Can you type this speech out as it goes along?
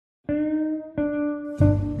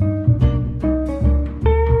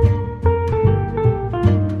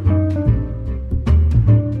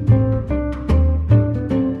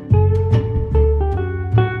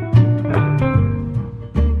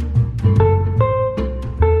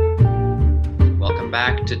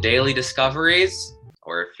back to Daily Discoveries,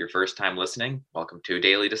 or if you're first time listening, welcome to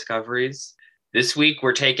Daily Discoveries. This week,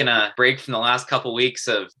 we're taking a break from the last couple weeks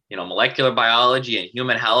of, molecular biology and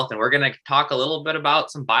human health, and we're going to talk a little bit about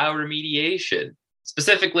some bioremediation.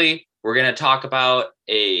 Specifically, we're going to talk about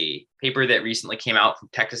a paper that recently came out from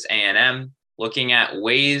Texas A&M looking at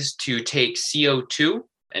ways to take CO2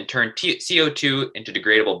 and turn CO2 into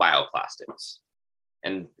degradable bioplastics.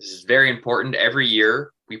 And this is very important. Every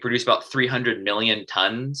year, we produce about 300 million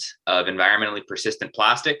tons of environmentally persistent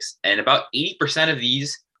plastics, and about 80% of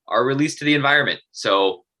these are released to the environment.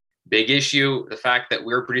 So big issue, the fact that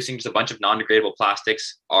we're producing just a bunch of non-degradable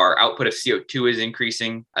plastics. Our output of CO2 is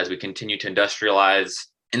increasing as we continue to industrialize.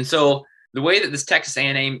 And so the way that this Texas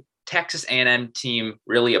A&M team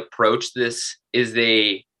really approached this is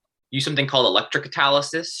they use something called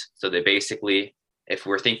electrocatalysis. So they basically, if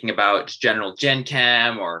we're thinking about just general gen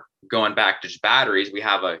chem or going back to just batteries, we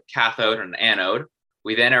have a cathode and an anode.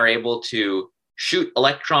 We then are able to shoot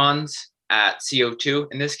electrons at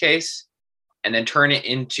CO2 in this case, and then turn it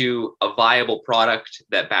into a viable product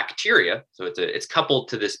that bacteria, so it's coupled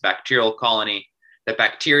to this bacterial colony that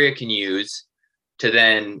bacteria can use to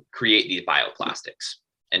then create these bioplastics.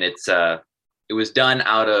 And it was done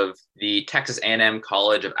out of the Texas A&M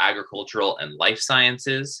College of Agricultural and Life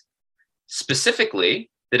Sciences, specifically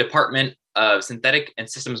the Department of Synthetic and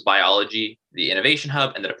Systems Biology, the Innovation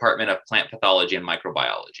Hub, and the Department of Plant Pathology and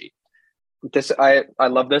Microbiology. I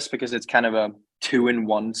love this because it's kind of a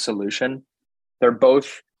 2-in-1 solution. They're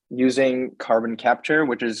both using carbon capture,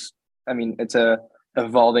 which is, it's a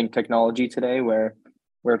evolving technology today where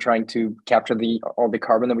we're trying to capture all the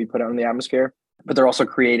carbon that we put out in the atmosphere, but they're also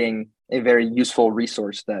creating a very useful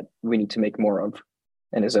resource that we need to make more of,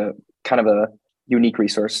 and is a kind of a unique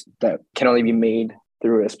resource that can only be made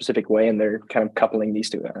through a specific way. And they're kind of coupling these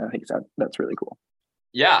two. And I think that's really cool.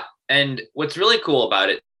 Yeah. And what's really cool about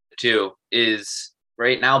it too is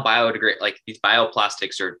right now these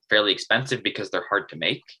bioplastics are fairly expensive because they're hard to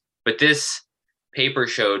make. But this paper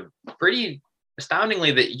showed pretty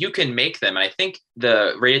astoundingly that you can make them. And I think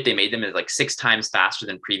the rate that they made them is like 6 times faster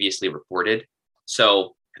than previously reported.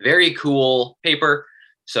 So very cool paper.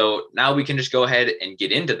 So now we can just go ahead and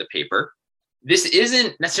get into the paper. This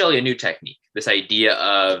isn't necessarily a new technique, this idea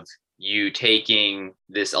of you taking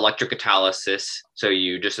this electrocatalysis. So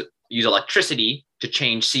you just use electricity to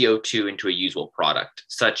change CO2 into a usable product,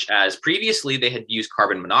 such as previously they had used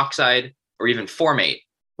carbon monoxide or even formate,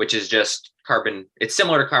 which is just carbon. It's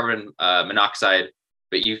similar to carbon monoxide,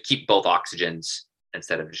 but you keep both oxygens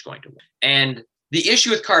instead of just going to one. And the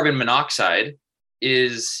issue with carbon monoxide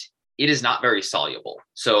is it is not very soluble.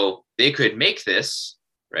 So they could make this,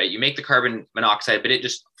 right? You make the carbon monoxide, but it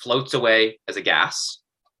just floats away as a gas.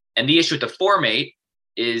 And the issue with the formate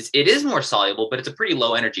is it is more soluble, but it's a pretty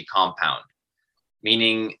low energy compound,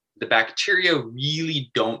 meaning the bacteria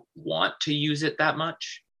really don't want to use it that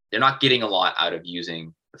much. They're not getting a lot out of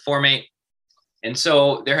using the formate. And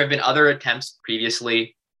so there have been other attempts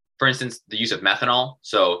previously, for instance, the use of methanol.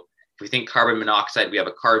 So if we think carbon monoxide, we have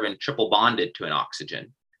a carbon triple bonded to an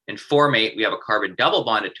oxygen. In formate, we have a carbon double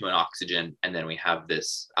bonded to an oxygen, and then we have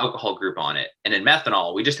this alcohol group on it. And in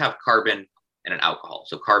methanol, we just have carbon and an alcohol.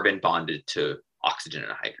 So carbon bonded to oxygen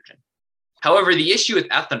and a hydrogen. However, the issue with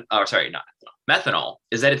methanol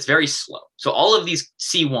is that it's very slow. So all of these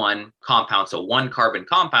C1 compounds, so 1 carbon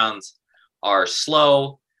compounds, are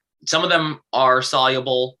slow. Some of them are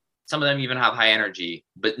soluble. Some of them even have high energy,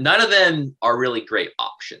 but none of them are really great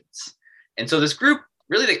options. And so this group,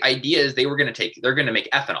 really the idea is they're going to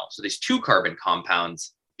make ethanol. So these 2 carbon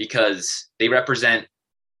compounds, because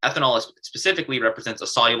ethanol specifically represents a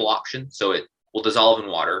soluble option. So it will dissolve in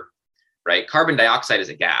water, right? Carbon dioxide is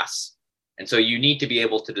a gas. And so you need to be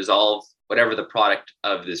able to dissolve whatever the product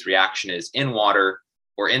of this reaction is in water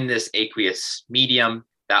or in this aqueous medium.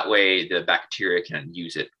 That way the bacteria can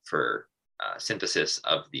use it for synthesis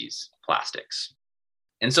of these plastics.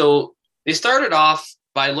 And so they started off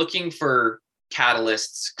by looking for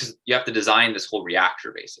catalysts, because you have to design this whole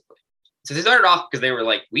reactor basically. So they started off because they were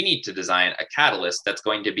like, we need to design a catalyst that's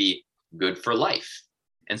going to be good for life.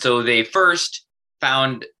 And so they first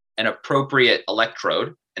found an appropriate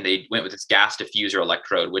electrode, and they went with this gas diffuser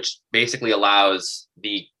electrode, which basically allows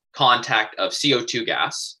the contact of CO2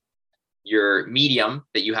 gas, your medium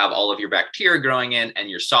that you have all of your bacteria growing in, and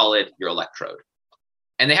your solid, your electrode.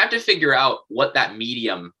 And they have to figure out what that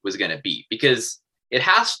medium was going to be, because it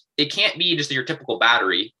can't be just your typical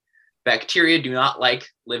battery. Bacteria do not like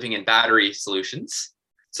living in battery solutions.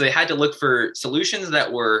 So they had to look for solutions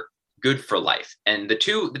that were good for life. And the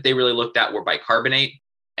 2 that they really looked at were bicarbonate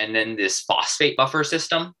and then this phosphate buffer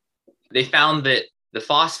system. They found that the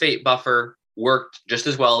phosphate buffer worked just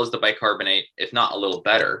as well as the bicarbonate, if not a little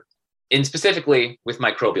better, in specifically with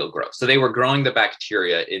microbial growth. So they were growing the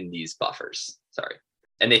bacteria in these buffers. Sorry.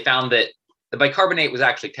 And they found that the bicarbonate was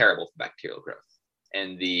actually terrible for bacterial growth.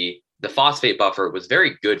 And the phosphate buffer was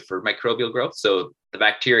very good for microbial growth. So the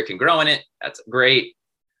bacteria can grow in it. That's great.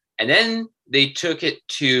 And then they took it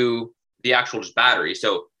to the actual just battery.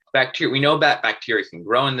 So bacteria, we know that bacteria can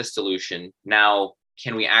grow in this solution. Now,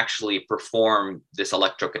 can we actually perform this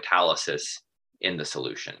electrocatalysis in the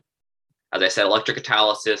solution? As I said,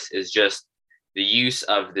 electrocatalysis is just the use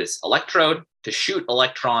of this electrode to shoot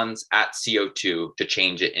electrons at CO2 to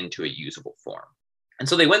change it into a usable form. And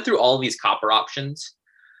so they went through all these copper options.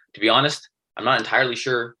 To be honest, I'm not entirely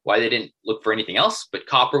sure why they didn't look for anything else, but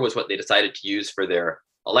copper was what they decided to use for their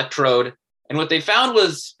electrode. And what they found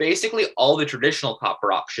was basically all the traditional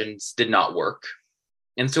copper options did not work.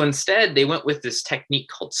 And so instead, they went with this technique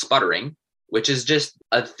called sputtering, which is just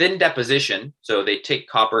a thin deposition. So they take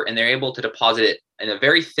copper and they're able to deposit it in a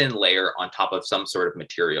very thin layer on top of some sort of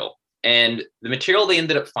material. And the material they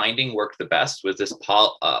ended up finding worked the best was this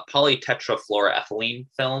polytetrafluoroethylene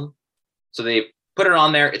film. So they put it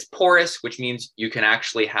on there. It's porous, which means you can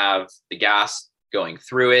actually have the gas going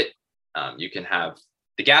through it. You can have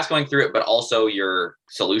the gas going through it, but also your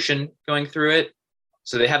solution going through it.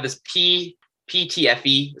 So they have this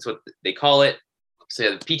PTFE is what they call it. So they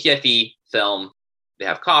have the PTFE film. They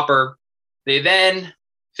have copper. They then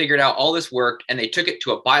figured out all this worked and they took it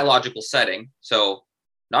to a biological setting. So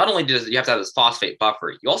not only does you have to have this phosphate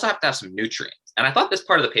buffer, you also have to have some nutrients. And I thought this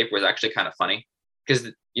part of the paper was actually kind of funny because,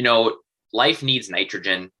 you know, life needs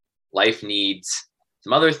nitrogen, life needs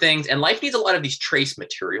some other things, and life needs a lot of these trace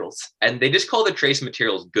materials. And they just call the trace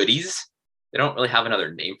materials goodies. They don't really have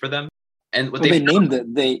another name for them. And what they named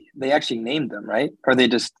it, they actually named them, right? Or they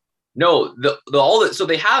just no, so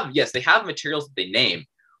they have materials that they name,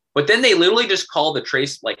 but then they literally just call the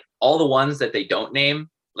trace, like all the ones that they don't name,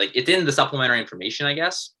 like it's in the supplementary information, I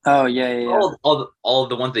guess. Oh yeah. All of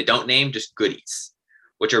the ones they don't name, just goodies,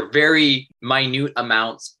 which are very minute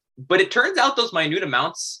amounts. But it turns out those minute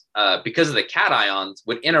amounts, because of the cations,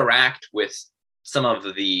 would interact with some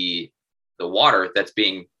of the water that's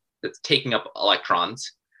taking up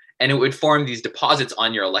electrons, and it would form these deposits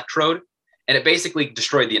on your electrode, and it basically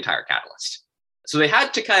destroyed the entire catalyst. So they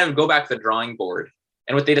had to kind of go back to the drawing board.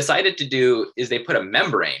 And what they decided to do is they put a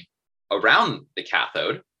membrane around the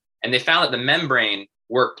cathode, and they found that the membrane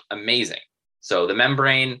worked amazing. So the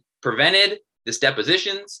membrane prevented this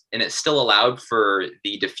depositions, and it still allowed for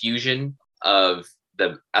the diffusion of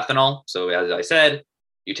the ethanol. So as I said,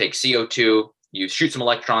 you take CO2, you shoot some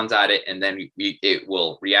electrons at it, and then it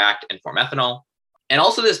will react and form ethanol. And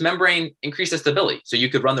also this membrane increased the stability, so you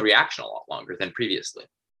could run the reaction a lot longer than previously.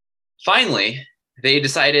 Finally, they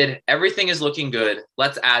decided everything is looking good.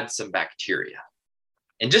 Let's add some bacteria.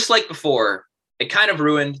 And just like before, it kind of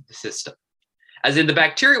ruined the system. As in the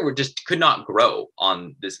bacteria could not grow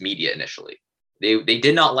on this media initially. They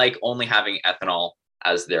did not like only having ethanol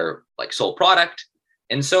as their like sole product.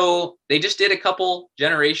 And so they just did a couple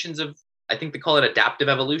generations of, I think they call it adaptive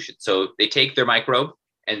evolution. So they take their microbe,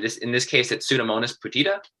 and in this case, it's Pseudomonas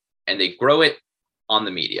putida, and they grow it on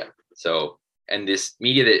the media. So, and this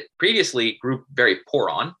media that previously grew very poor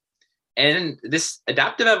on, and this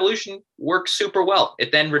adaptive evolution works super well.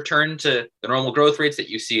 It then returned to the normal growth rates that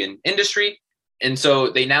you see in industry. And so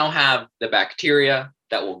they now have the bacteria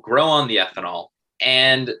that will grow on the ethanol.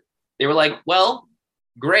 And they were like, well,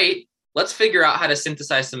 great. Let's figure out how to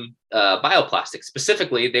synthesize some bioplastics.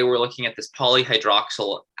 Specifically, they were looking at this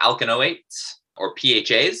polyhydroxyl alkanoates, or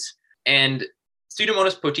PHAs. And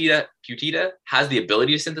Pseudomonas putida has the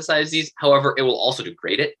ability to synthesize these. However, it will also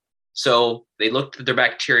degrade it. So they looked at their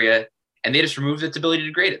bacteria and they just removed its ability to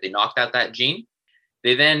degrade it. They knocked out that gene.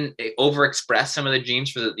 They then overexpressed some of the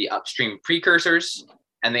genes for the upstream precursors.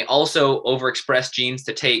 And they also overexpressed genes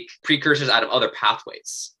to take precursors out of other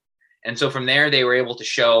pathways. And so from there, they were able to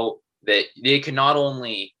show that they could not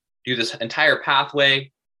only do this entire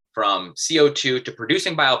pathway from CO2 to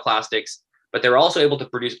producing bioplastics, but they're also able to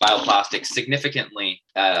produce bioplastics significantly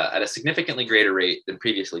at a significantly greater rate than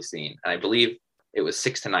previously seen. And I believe it was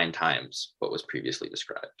 6 to 9 times what was previously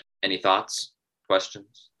described. Any thoughts,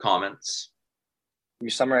 questions, comments? You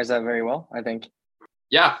summarized that very well, I think.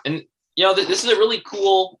 Yeah. And, you know, this is a really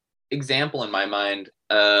cool example in my mind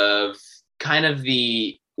of kind of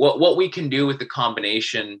what we can do with the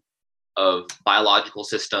combination of biological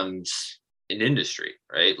systems in industry,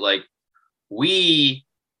 right? Like we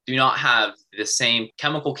do not have the same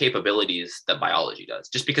chemical capabilities that biology does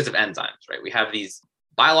just because of enzymes, right? We have these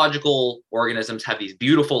biological organisms have these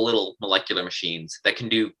beautiful little molecular machines that can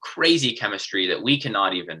do crazy chemistry that we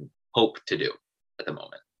cannot even hope to do at the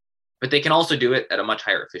moment. But they can also do it at a much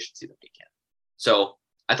higher efficiency than we can. So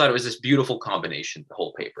I thought it was this beautiful combination, the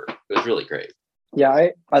whole paper. It was really great. Yeah,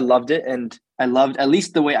 I loved it. And I loved, at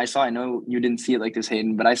least the way I saw it, I know you didn't see it like this,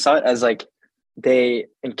 Hayden, but I saw it as like they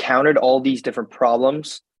encountered all these different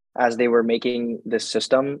problems as they were making this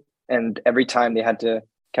system. And every time they had to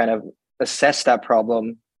kind of assess that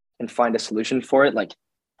problem and find a solution for it. Like,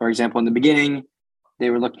 for example, in the beginning, they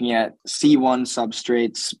were looking at C1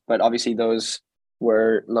 substrates, but obviously those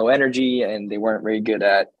were low energy and they weren't very good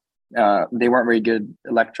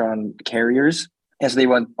electron carriers. And so they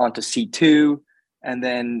went on to C2, and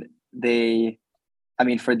then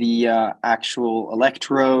for the actual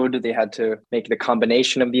electrode, they had to make the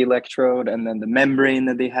combination of the electrode and then the membrane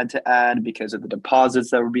that they had to add because of the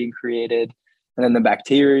deposits that were being created. And then the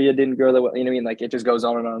bacteria didn't grow that well. You know what I mean? Like, it just goes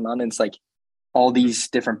on and on and on. And it's like all these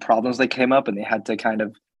different problems that came up and they had to kind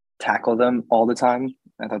of tackle them all the time.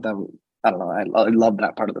 I thought that, I don't know, I love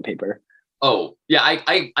that part of the paper. Oh, yeah,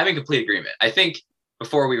 I'm in complete agreement. I think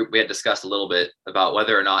before we had discussed a little bit about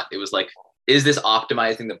whether or not it was like, is this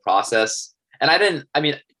optimizing the process? And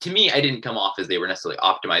to me, I didn't come off as they were necessarily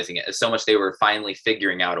optimizing it as so much they were finally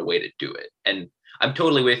figuring out a way to do it. And I'm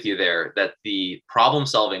totally with you there that the problem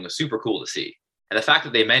solving was super cool to see. And the fact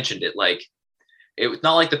that they mentioned it, like, it was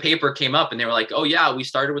not like the paper came up and they were like, oh yeah, we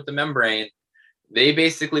started with the membrane. They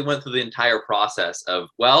basically went through the entire process of,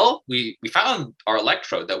 well, we found our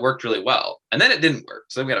electrode that worked really well, and then it didn't work,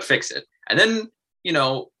 so then we got to fix it. And then,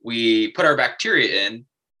 we put our bacteria in,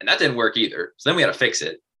 and that didn't work either, so then we got to fix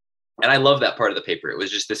it. And I love that part of the paper. It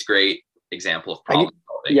was just this great example of problem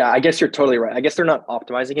solving. Yeah, I guess you're totally right. I guess they're not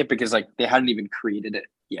optimizing it because like they hadn't even created it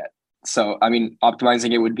yet. So,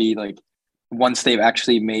 optimizing it would be like once they've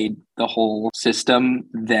actually made the whole system,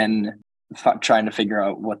 then trying to figure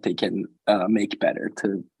out what they can make better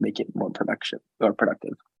to make it more productive.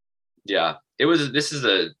 Yeah, this is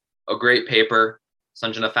a great paper.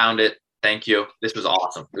 Sanjana found it. Thank you. This was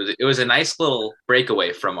awesome. It was a nice little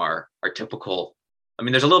breakaway from our typical,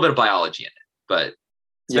 there's a little bit of biology in it, but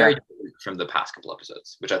it's very different from the past couple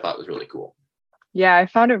episodes, which I thought was really cool. Yeah, I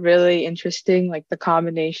found it really interesting, like the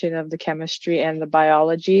combination of the chemistry and the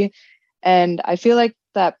biology. And I feel like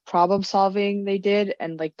that problem solving they did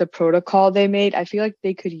and like the protocol they made, I feel like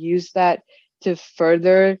they could use that to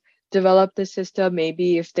further develop the system.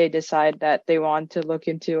 Maybe if they decide that they want to look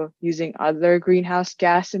into using other greenhouse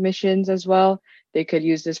gas emissions as well, they could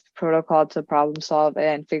use this protocol to problem solve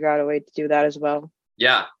and figure out a way to do that as well.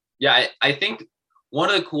 Yeah. I think one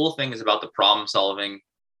of the cool things about the problem solving,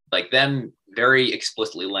 like them very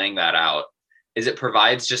explicitly laying that out, is it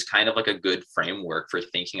provides just kind of like a good framework for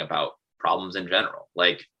thinking about problems in general.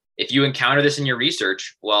 Like, if you encounter this in your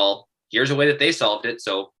research, well, here's a way that they solved it,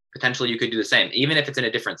 so potentially you could do the same, even if it's in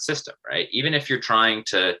a different system, right? Even if you're trying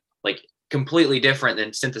to, like, completely different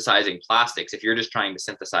than synthesizing plastics, if you're just trying to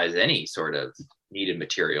synthesize any sort of needed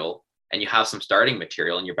material and you have some starting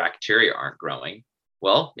material and your bacteria aren't growing,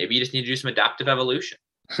 well, maybe you just need to do some adaptive evolution.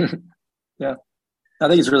 Yeah, I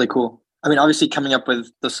think it's really cool. Obviously coming up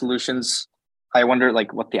with the solutions, I wonder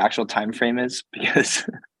like what the actual time frame is, because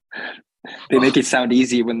they make it sound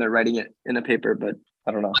easy when they're writing it in a paper, but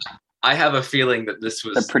I don't know. I have a feeling that this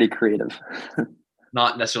was They're pretty creative.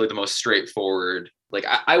 not necessarily the most straightforward. Like,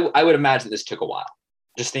 I would imagine this took a while.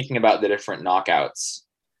 Just thinking about the different knockouts,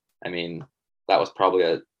 that was probably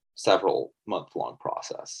a several month-long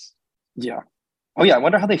process. Yeah. Oh yeah, I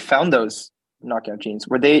wonder how they found those knockout genes.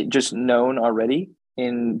 Were they just known already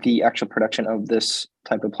in the actual production of this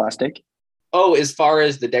type of plastic? Oh, as far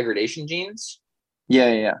as the degradation genes?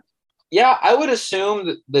 Yeah. Yeah, I would assume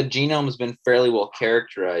that the genome has been fairly well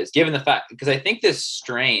characterized, given the fact, because I think this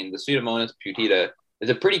strain, the Pseudomonas putida, is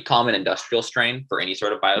a pretty common industrial strain for any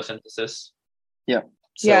sort of biosynthesis. Yeah.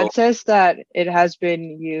 Yeah, it says that it has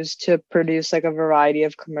been used to produce like a variety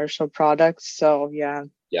of commercial products. So yeah.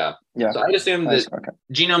 Yeah. So I'd assume that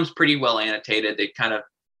genome's pretty well annotated. They kind of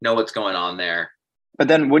know what's going on there. But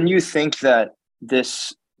then wouldn't you think that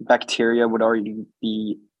this bacteria would already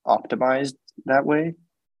be optimized that way?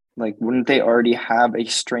 Like, wouldn't they already have a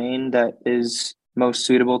strain that is most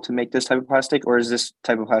suitable to make this type of plastic? Or is this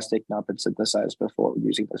type of plastic not been synthesized before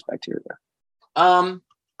using this bacteria?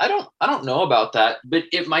 I don't know about that, but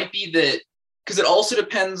it might be that, because it also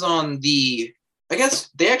depends on I guess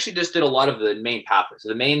they actually just did a lot of the main pathways. So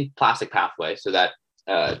the main plastic pathway, so that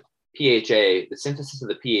PHA, the synthesis of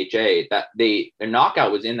the PHA, that their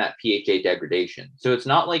knockout was in that PHA degradation. So it's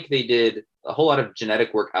not like they did a whole lot of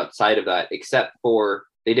genetic work outside of that, except for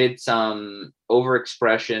they did some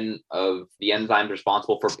overexpression of the enzymes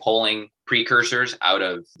responsible for pulling precursors out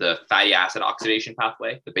of the fatty acid oxidation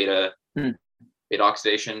pathway, the beta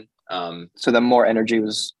oxidation So the more energy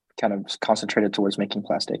was kind of concentrated towards making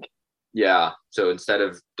plastic. Yeah. So instead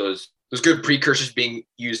of those good precursors being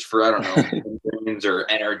used for, I don't know, vitamins or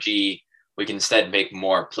energy, we can instead make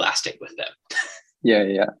more plastic with them.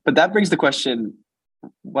 Yeah. But that brings the question,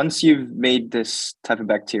 once you've made this type of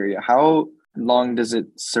bacteria, how long does it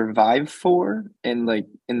survive for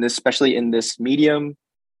especially in this medium?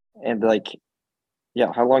 And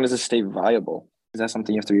how long does it stay viable? Is that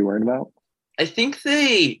something you have to be worried about? I think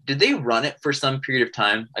did they run it for some period of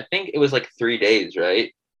time? I think it was like 3 days,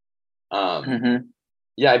 right?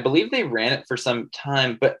 Yeah, I believe they ran it for some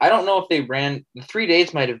time, but I don't know if the 3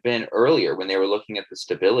 days might have been earlier when they were looking at the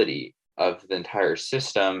stability of the entire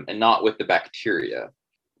system and not with the bacteria.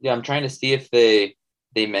 Yeah, I'm trying to see if they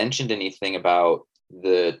mentioned anything about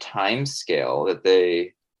the time scale that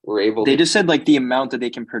they were able to. They just said like the amount that they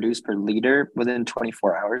can produce per liter within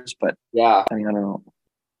 24 hours, but yeah, I mean, I don't know.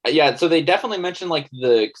 Yeah, so they definitely mentioned like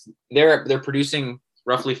they're producing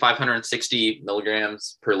roughly 560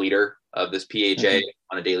 milligrams per liter of this PHA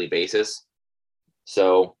on a daily basis.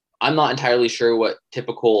 So I'm not entirely sure what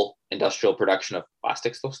typical industrial production of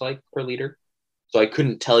plastics looks like per liter. So I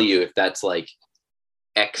couldn't tell you if that's like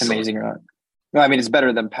excellent. Amazing or not. No, I mean, it's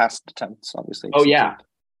better than past attempts, obviously. Oh, yeah.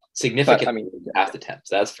 Significantly past attempts,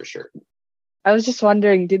 that's for sure. I was just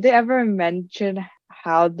wondering, did they ever mention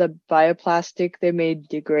how the bioplastic they made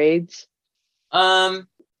degrades? I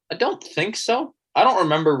don't think so. I don't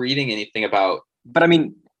remember reading anything about. But I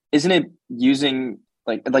mean, isn't it using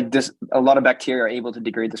like this? A lot of bacteria are able to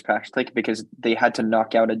degrade this plastic because they had to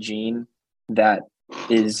knock out a gene that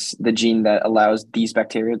is the gene that allows these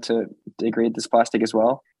bacteria to degrade this plastic as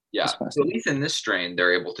well. Yeah, so at least in this strain,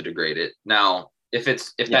 they're able to degrade it. Now, if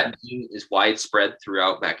that gene is widespread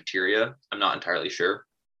throughout bacteria, I'm not entirely sure.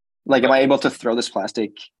 Like, am I able to throw this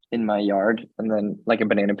plastic in my yard and then, like a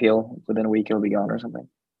banana peel, within a week it'll be gone or something?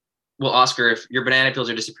 Well, Oscar, if your banana peels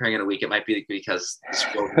are disappearing in a week, it might be because the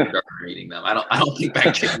squirrels are eating them. I don't think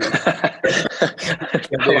bacteria.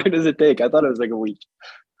 How long does it take? I thought it was like a week.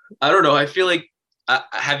 I don't know. I feel like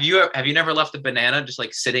have you never left a banana just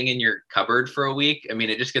like sitting in your cupboard for a week? I mean,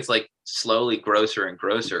 it just gets like slowly grosser and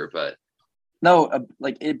grosser. But no,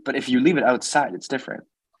 But if you leave it outside, it's different.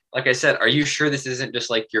 Like I said, are you sure this isn't just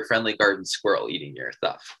like your friendly garden squirrel eating your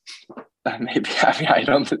stuff? Maybe. I mean, I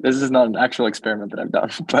don't. This is not an actual experiment that I've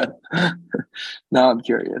done, but now I'm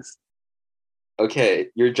curious. Okay,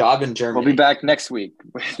 your job in Germany. We'll be back next week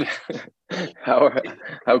with how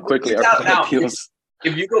quickly our banana peels.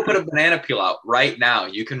 If you go put a banana peel out right now,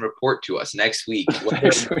 you can report to us next week.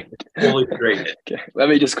 Fully degraded. Okay, let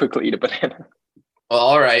me just quickly eat a banana. Well,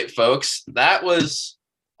 all right, folks. That was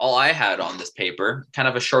all I had on this paper. Kind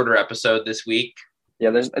of a shorter episode this week.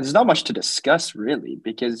 Yeah, there's not much to discuss really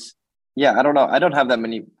because I don't know. I don't have that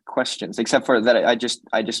many questions except for that. I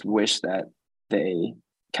just wish that they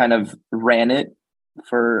kind of ran it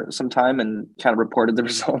for some time and kind of reported the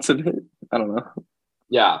results of it. I don't know.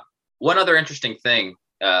 Yeah. One other interesting thing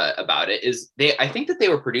about it is I think that they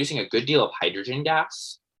were producing a good deal of hydrogen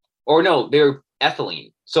gas, or no, they're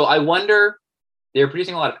ethylene. So I wonder, they were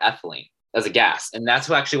producing a lot of ethylene as a gas, and that's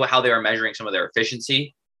actually how they were measuring some of their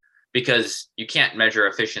efficiency, because you can't measure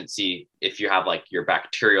efficiency if you have like your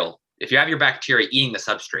bacteria eating the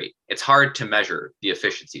substrate. It's hard to measure the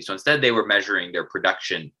efficiency. So instead, they were measuring their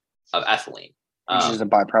production of ethylene, which is a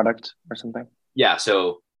byproduct or something. Yeah.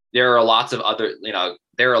 So there are lots of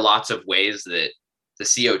ways that the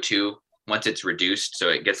CO2, once it's reduced, so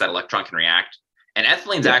it gets that electron, can react. And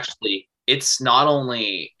ethylene's actually, it's not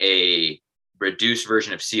only a reduced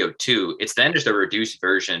version of CO2, it's then just a reduced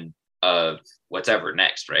version of whatever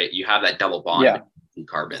next, right? You have that double bond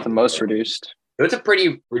carbon. It's the most reduced. So it's a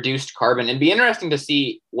pretty reduced carbon. And it'd be interesting to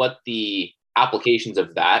see what the applications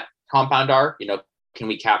of that compound are. Can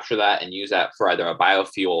we capture that and use that for either a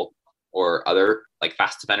biofuel or other like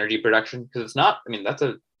fast energy production? Because it's not, that's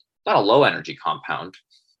not a low energy compound.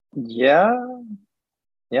 Yeah,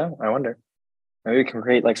 I wonder. Maybe we can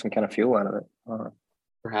create like some kind of fuel out of it.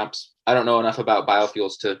 Perhaps. I don't know enough about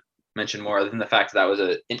biofuels to mention more other than the fact that was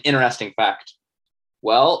an interesting fact.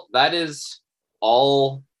 Well, that is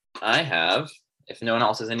all I have. If no one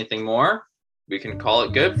else has anything more, we can call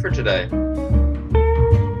it good for today.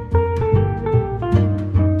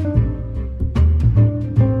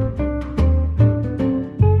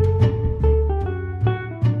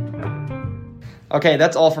 Okay,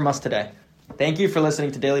 that's all from us today. Thank you for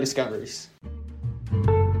listening to Daily Discoveries.